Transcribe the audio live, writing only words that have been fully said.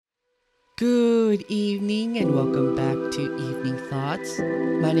Good evening and welcome back to Evening Thoughts.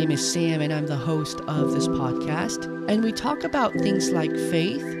 My name is Sam and I'm the host of this podcast. And we talk about things like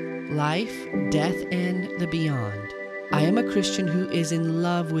faith, life, death, and the beyond. I am a Christian who is in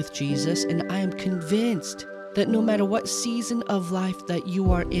love with Jesus, and I am convinced that no matter what season of life that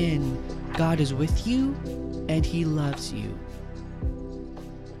you are in, God is with you and He loves you.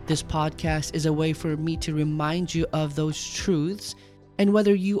 This podcast is a way for me to remind you of those truths. And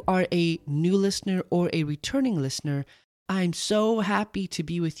whether you are a new listener or a returning listener, I'm so happy to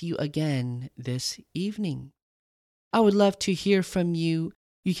be with you again this evening. I would love to hear from you.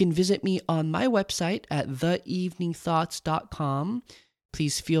 You can visit me on my website at theeveningthoughts.com.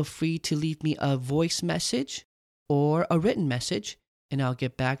 Please feel free to leave me a voice message or a written message, and I'll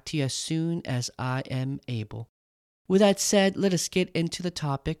get back to you as soon as I am able. With that said, let us get into the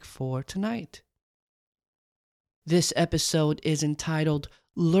topic for tonight. This episode is entitled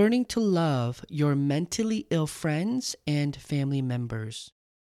Learning to Love Your Mentally Ill Friends and Family Members.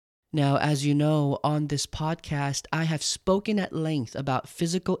 Now, as you know, on this podcast, I have spoken at length about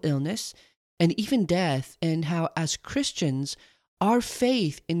physical illness and even death, and how as Christians, our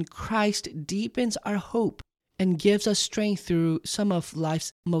faith in Christ deepens our hope and gives us strength through some of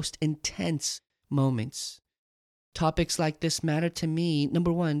life's most intense moments. Topics like this matter to me.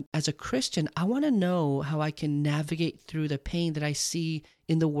 Number one, as a Christian, I want to know how I can navigate through the pain that I see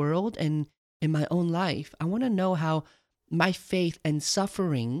in the world and in my own life. I want to know how my faith and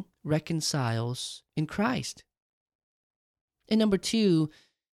suffering reconciles in Christ. And number two,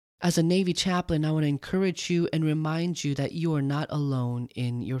 as a Navy chaplain, I want to encourage you and remind you that you are not alone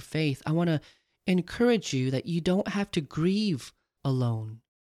in your faith. I want to encourage you that you don't have to grieve alone.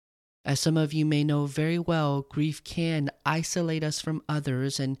 As some of you may know very well, grief can isolate us from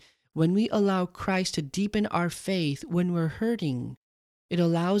others, and when we allow Christ to deepen our faith when we're hurting, it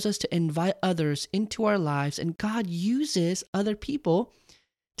allows us to invite others into our lives, and God uses other people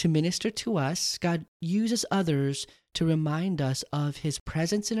to minister to us. God uses others to remind us of His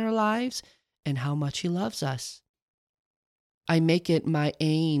presence in our lives and how much He loves us. I make it my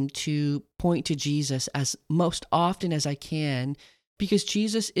aim to point to Jesus as most often as I can, because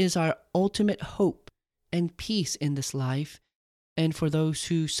Jesus is our ultimate hope and peace in this life, and for those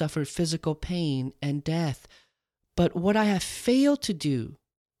who suffer physical pain and death. But what I have failed to do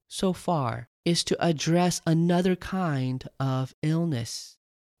so far is to address another kind of illness.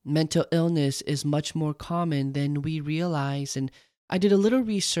 Mental illness is much more common than we realize, and I did a little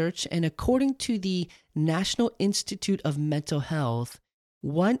research, and according to the National Institute of Mental Health,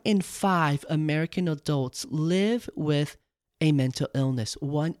 1 in 5 American adults live with a mental illness.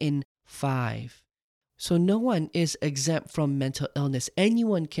 1 in 5. So no one is exempt from mental illness.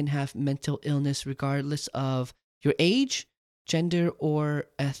 Anyone can have mental illness regardless of your age, gender, or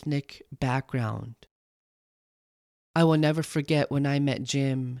ethnic background. I will never forget when I met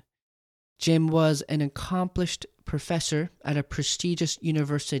Jim. Jim was an accomplished professor at a prestigious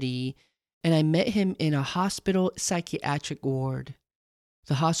university, and I met him in a hospital psychiatric ward.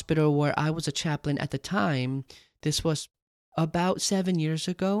 The hospital where I was a chaplain at the time, this was about 7 years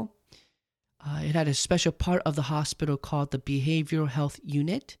ago. It had a special part of the hospital called the Behavioral Health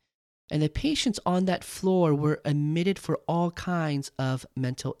Unit, and the patients on that floor were admitted for all kinds of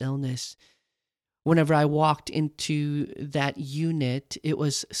mental illness. Whenever I walked into that unit, it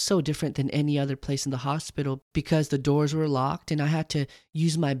was so different than any other place in the hospital because the doors were locked, and I had to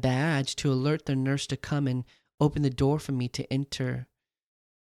use my badge to alert the nurse to come and open the door for me to enter.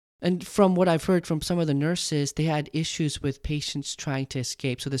 And from what I've heard from some of the nurses, they had issues with patients trying to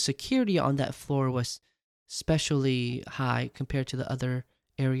escape. So the security on that floor was especially high compared to the other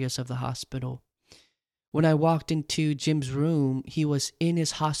areas of the hospital. When I walked into Jim's room, he was in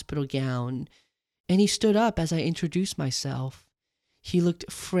his hospital gown, and he stood up as I introduced myself. He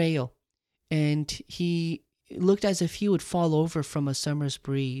looked frail, and he looked as if he would fall over from a summer's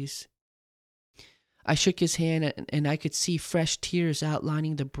breeze. I shook his hand, and I could see fresh tears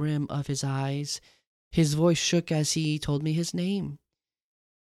outlining the brim of his eyes. His voice shook as he told me his name.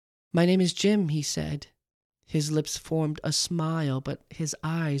 "My name is Jim," he said. His lips formed a smile, but his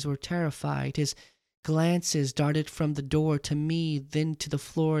eyes were terrified. His glances darted from the door to me, then to the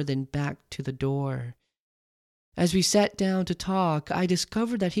floor, then back to the door. As we sat down to talk, I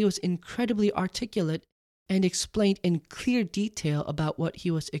discovered that he was incredibly articulate and explained in clear detail about what he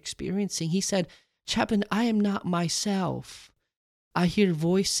was experiencing. He said, "Chaplain, I am not myself. I hear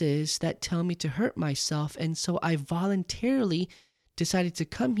voices that tell me to hurt myself, and so I voluntarily decided to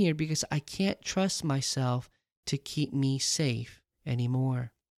come here because I can't trust myself to keep me safe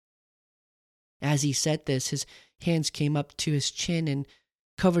anymore." As he said this, his hands came up to his chin and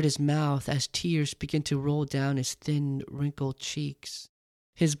covered his mouth as tears began to roll down his thin, wrinkled cheeks.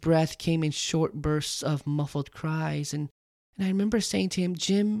 His breath came in short bursts of muffled cries, and I remember saying to him,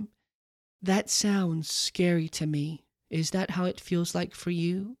 "Jim, that sounds scary to me. Is that how it feels like for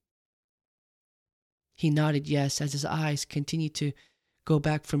you?" He nodded yes as his eyes continued to go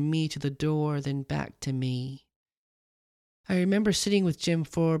back from me to the door, then back to me. I remember sitting with Jim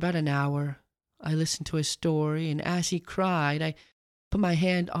for about an hour. I listened to his story, and as he cried, I put my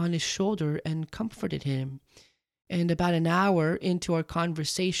hand on his shoulder and comforted him. And about an hour into our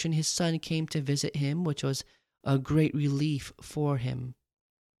conversation, his son came to visit him, which was a great relief for him.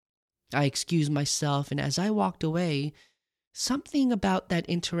 I excused myself, and as I walked away, something about that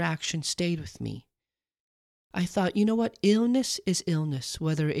interaction stayed with me. I thought, you know what? Illness is illness,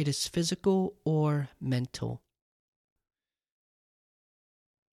 whether it is physical or mental.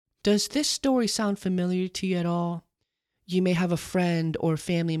 Does this story sound familiar to you at all? You may have a friend or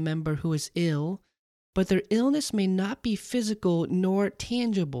family member who is ill, but their illness may not be physical nor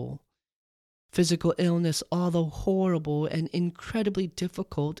tangible. Physical illness, although horrible and incredibly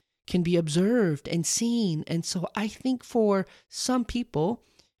difficult, can be observed and seen. And so I think for some people,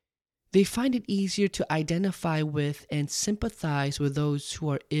 they find it easier to identify with and sympathize with those who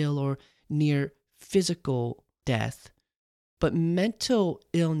are ill or near physical death. But mental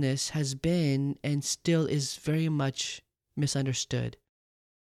illness has been and still is very much misunderstood.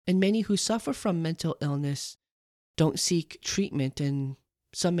 And many who suffer from mental illness don't seek treatment, and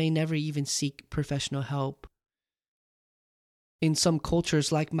some may never even seek professional help. In some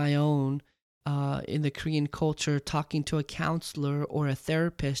cultures like my own, in the Korean culture, talking to a counselor or a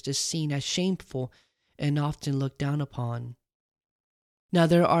therapist is seen as shameful and often looked down upon. Now,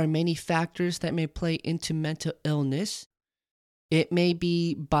 there are many factors that may play into mental illness. It may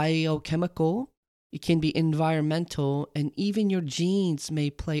be biochemical, it can be environmental, and even your genes may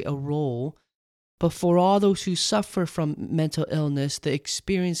play a role. But for all those who suffer from mental illness, the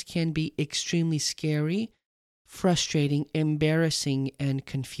experience can be extremely scary, frustrating, embarrassing, and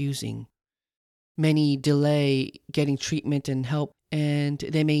confusing. Many delay getting treatment and help, and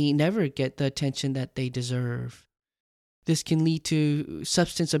they may never get the attention that they deserve. This can lead to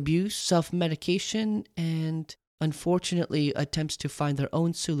substance abuse, self-medication, and unfortunately attempts to find their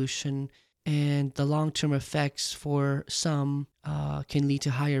own solution, and the long-term effects for some can lead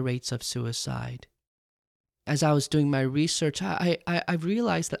to higher rates of suicide. As I was doing my research, I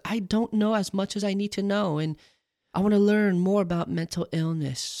realized that I don't know as much as I need to know, and I want to learn more about mental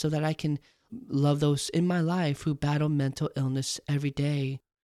illness so that I can love those in my life who battle mental illness every day.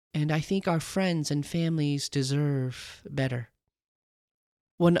 And I think our friends and families deserve better.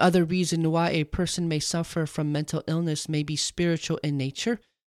 One other reason why a person may suffer from mental illness may be spiritual in nature.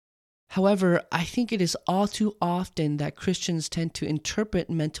 However, I think it is all too often that Christians tend to interpret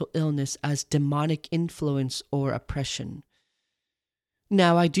mental illness as demonic influence or oppression.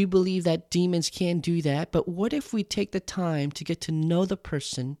 Now, I do believe that demons can do that, but what if we take the time to get to know the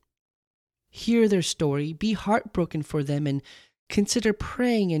person, hear their story, be heartbroken for them, and consider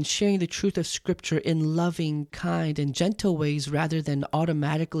praying and sharing the truth of Scripture in loving, kind, and gentle ways rather than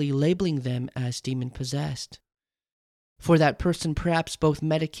automatically labeling them as demon-possessed. For that person, perhaps both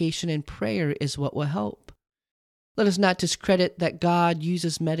medication and prayer is what will help. Let us not discredit that God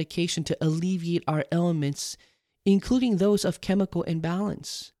uses medication to alleviate our ailments, including those of chemical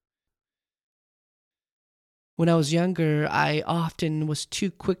imbalance. When I was younger, I often was too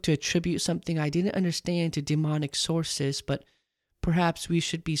quick to attribute something I didn't understand to demonic sources, but perhaps we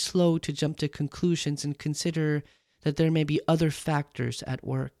should be slow to jump to conclusions and consider that there may be other factors at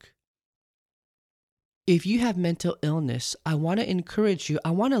work. If you have mental illness, I want to encourage you, I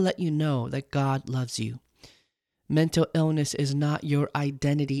want to let you know that God loves you. Mental illness is not your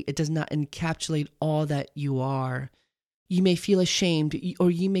identity. It does not encapsulate all that you are. You may feel ashamed or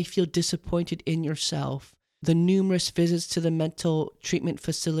you may feel disappointed in yourself. The numerous visits to the mental treatment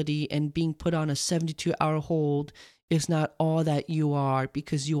facility and being put on a 72-hour hold is not all that you are,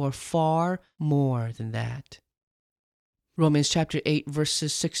 because you are far more than that. Romans chapter 8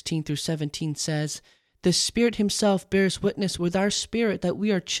 verses 16 through 17 says, "The Spirit himself bears witness with our spirit that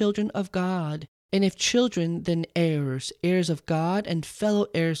we are children of God. And if children, then heirs, heirs of God and fellow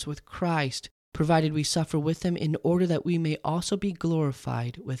heirs with Christ, provided we suffer with him in order that we may also be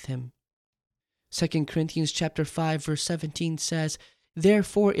glorified with him." 2 Corinthians chapter 5 verse 17 says,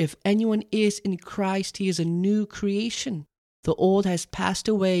 "Therefore, if anyone is in Christ, he is a new creation. The old has passed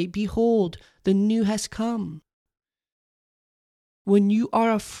away. Behold, the new has come." When you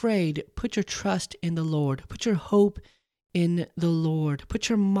are afraid, put your trust in the Lord. Put your hope in the Lord. Put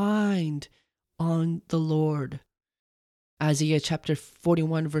your mind on the Lord. Isaiah chapter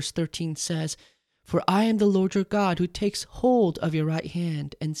 41 verse 13 says, "For I am the Lord your God who takes hold of your right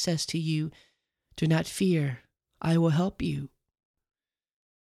hand and says to you, 'Do not fear, I will help you.'"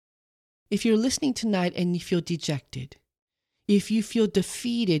 If you're listening tonight and you feel dejected, if you feel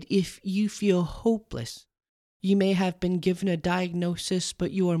defeated, if you feel hopeless, you may have been given a diagnosis,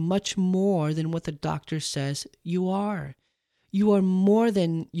 but you are much more than what the doctor says you are. You are more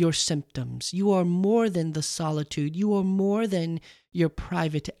than your symptoms. You are more than the solitude. You are more than your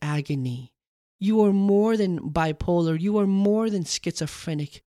private agony. You are more than bipolar. You are more than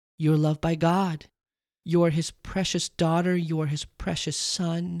schizophrenic. You are loved by God. You are His precious daughter. You are His precious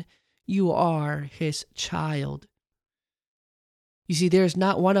son. You are His child. You see, there's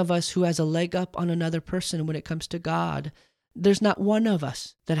not one of us who has a leg up on another person when it comes to God. There's not one of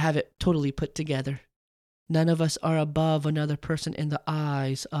us that have it totally put together. None of us are above another person in the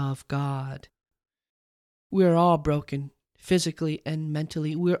eyes of God. We're all broken, physically and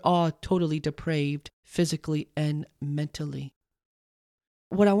mentally. We're all totally depraved, physically and mentally.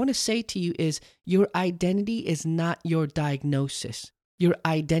 What I want to say to you is your identity is not your diagnosis. Your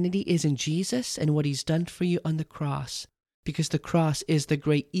identity is in Jesus and what He's done for you on the cross, because the cross is the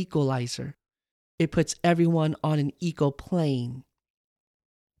great equalizer. It puts everyone on an equal plane.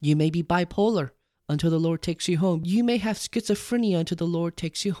 You may be bipolar until the Lord takes you home. You may have schizophrenia until the Lord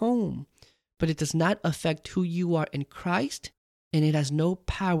takes you home. But it does not affect who you are in Christ, and it has no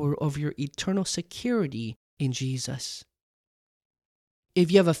power over your eternal security in Jesus.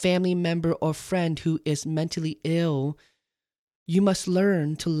 If you have a family member or friend who is mentally ill, you must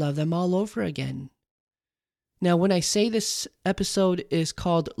learn to love them all over again. Now, when I say this episode is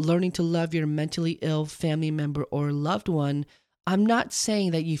called Learning to Love Your Mentally Ill Family Member or Loved One, I'm not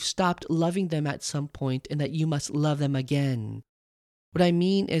saying that you've stopped loving them at some point and that you must love them again. What I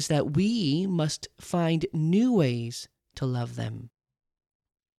mean is that we must find new ways to love them.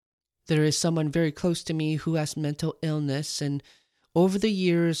 There is someone very close to me who has mental illness, and over the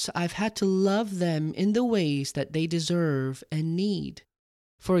years, I've had to love them in the ways that they deserve and need.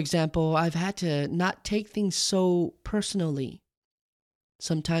 For example, I've had to not take things so personally.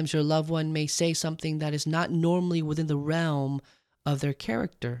 Sometimes your loved one may say something that is not normally within the realm of their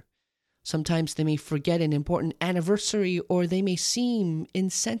character. Sometimes they may forget an important anniversary, or they may seem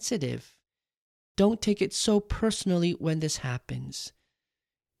insensitive. Don't take it so personally when this happens.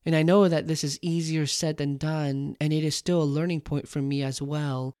 And I know that this is easier said than done, and it is still a learning point for me as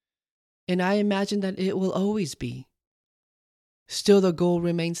well. And I imagine that it will always be. Still, the goal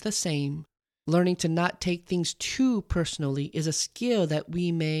remains the same. Learning to not take things too personally is a skill that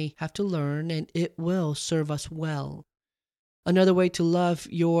we may have to learn, and it will serve us well. Another way to love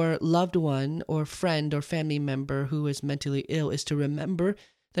your loved one or friend or family member who is mentally ill is to remember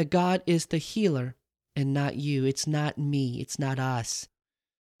that God is the healer and not you. It's not me. It's not us.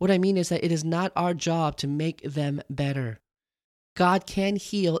 What I mean is that it is not our job to make them better. God can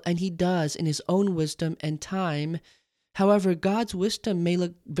heal, and He does in His own wisdom and time. However, God's wisdom may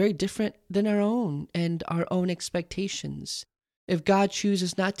look very different than our own and our own expectations. If God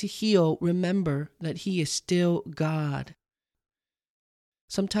chooses not to heal, remember that He is still God.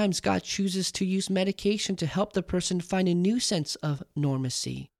 Sometimes God chooses to use medication to help the person find a new sense of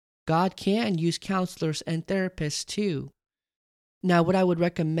normacy. God can use counselors and therapists too. Now, what I would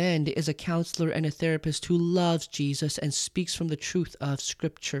recommend is a counselor and a therapist who loves Jesus and speaks from the truth of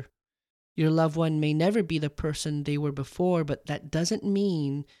Scripture. Your loved one may never be the person they were before, but that doesn't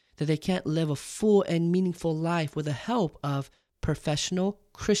mean that they can't live a full and meaningful life with the help of professional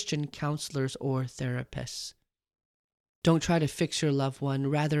Christian counselors or therapists. Don't try to fix your loved one.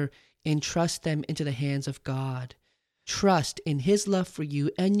 Rather, entrust them into the hands of God. Trust in His love for you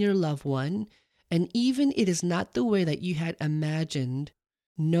and your loved one, and even it is not the way that you had imagined,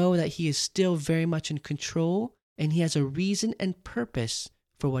 know that He is still very much in control, and He has a reason and purpose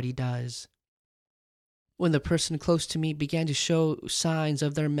for what He does. When the person close to me began to show signs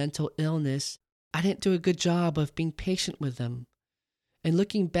of their mental illness, I didn't do a good job of being patient with them. And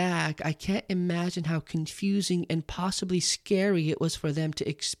looking back, I can't imagine how confusing and possibly scary it was for them to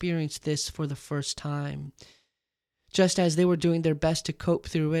experience this for the first time. Just as they were doing their best to cope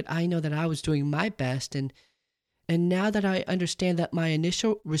through it, I know that I was doing my best, and now that I understand that my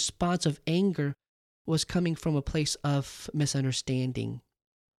initial response of anger was coming from a place of misunderstanding.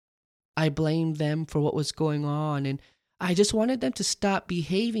 I blamed them for what was going on, and I just wanted them to stop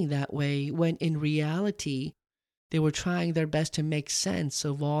behaving that way when in reality, they were trying their best to make sense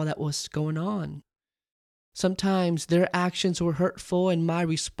of all that was going on. Sometimes their actions were hurtful and my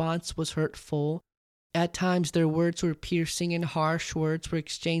response was hurtful. At times their words were piercing and harsh words were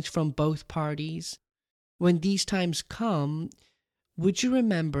exchanged from both parties. When these times come, would you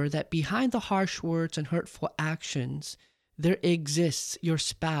remember that behind the harsh words and hurtful actions, there exists your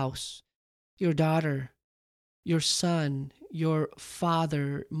spouse, your daughter, your son, your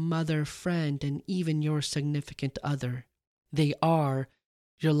father, mother, friend, and even your significant other. They are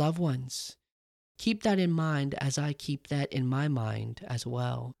your loved ones. Keep that in mind as I keep that in my mind as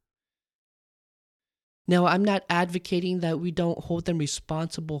well. Now, I'm not advocating that we don't hold them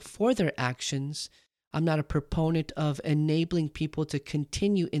responsible for their actions. I'm not a proponent of enabling people to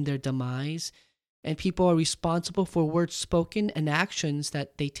continue in their demise, and people are responsible for words spoken and actions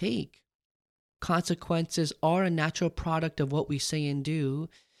that they take. Consequences are a natural product of what we say and do.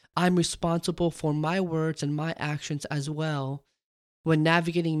 I'm responsible for my words and my actions as well. When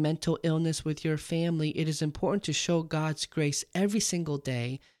navigating mental illness with your family, it is important to show God's grace every single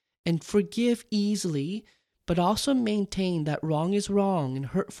day and forgive easily, but also maintain that wrong is wrong and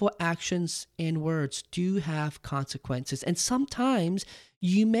hurtful actions and words do have consequences. And sometimes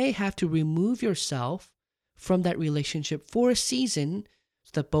you may have to remove yourself from that relationship for a season so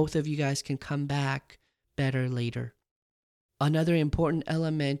that both of you guys can come back better later. Another important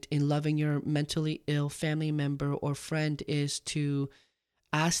element in loving your mentally ill family member or friend is to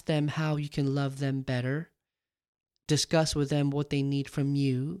ask them how you can love them better, discuss with them what they need from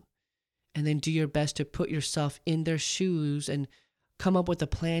you, and then do your best to put yourself in their shoes and come up with a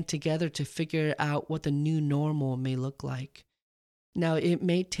plan together to figure out what the new normal may look like. Now, it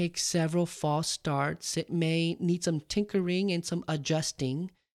may take several false starts. It may need some tinkering and some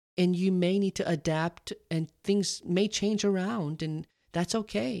adjusting, and you may need to adapt, and things may change around, and that's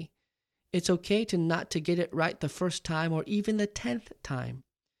okay. It's okay to not to get it right the first time or even the 10th time.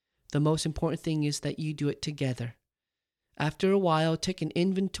 The most important thing is that you do it together. After a while, take an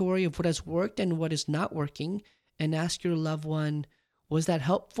inventory of what has worked and what is not working, and ask your loved one, was that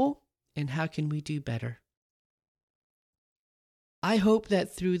helpful? And how can we do better? I hope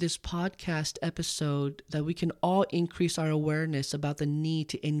that through this podcast episode that we can all increase our awareness about the need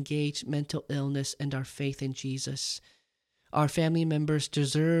to engage mental illness and our faith in Jesus. Our family members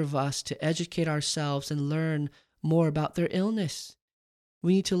deserve us to educate ourselves and learn more about their illness.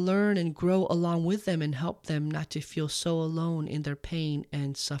 We need to learn and grow along with them and help them not to feel so alone in their pain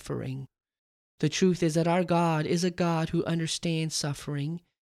and suffering. The truth is that our God is a God who understands suffering,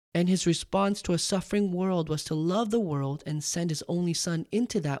 and his response to a suffering world was to love the world and send his only Son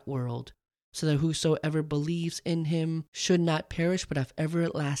into that world, so that whosoever believes in him should not perish but have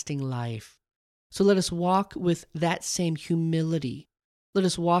everlasting life. So let us walk with that same humility. Let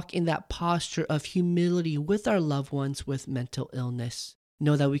us walk in that posture of humility with our loved ones with mental illness.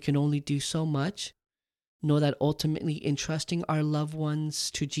 Know that we can only do so much. Know that ultimately entrusting our loved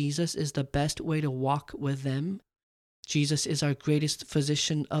ones to Jesus is the best way to walk with them. Jesus is our greatest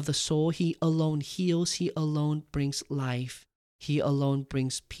physician of the soul. He alone heals. He alone brings life. He alone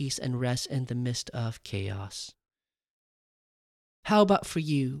brings peace and rest in the midst of chaos. How about for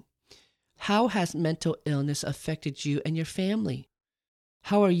you? How has mental illness affected you and your family?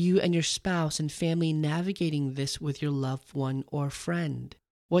 How are you and your spouse and family navigating this with your loved one or friend?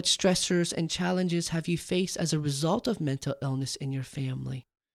 What stressors and challenges have you faced as a result of mental illness in your family?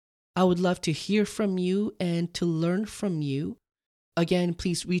 I would love to hear from you and to learn from you. Again,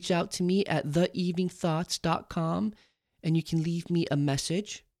 please reach out to me at theeveningthoughts.com and you can leave me a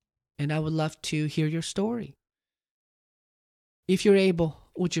message, and I would love to hear your story. If you're able,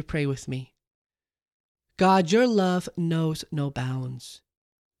 would you pray with me? God, your love knows no bounds.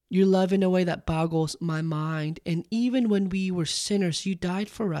 You love in a way that boggles my mind, and even when we were sinners, you died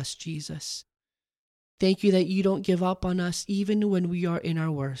for us, Jesus. Thank you that you don't give up on us even when we are in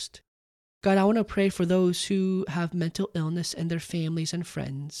our worst. God, I want to pray for those who have mental illness and their families and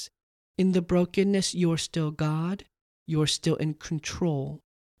friends. In the brokenness, you're still God. You're still in control.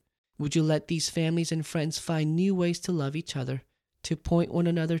 Would you let these families and friends find new ways to love each other, to point one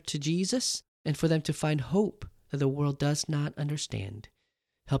another to Jesus, and for them to find hope that the world does not understand.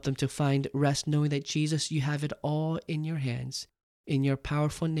 Help them to find rest knowing that, Jesus, you have it all in your hands. In your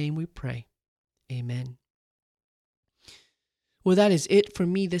powerful name we pray. Amen. Well, that is it for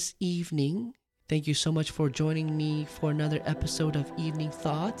me this evening. Thank you so much for joining me for another episode of Evening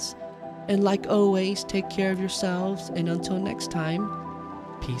Thoughts. And like always, take care of yourselves. And until next time,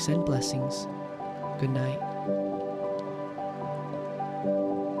 peace and blessings. Good night.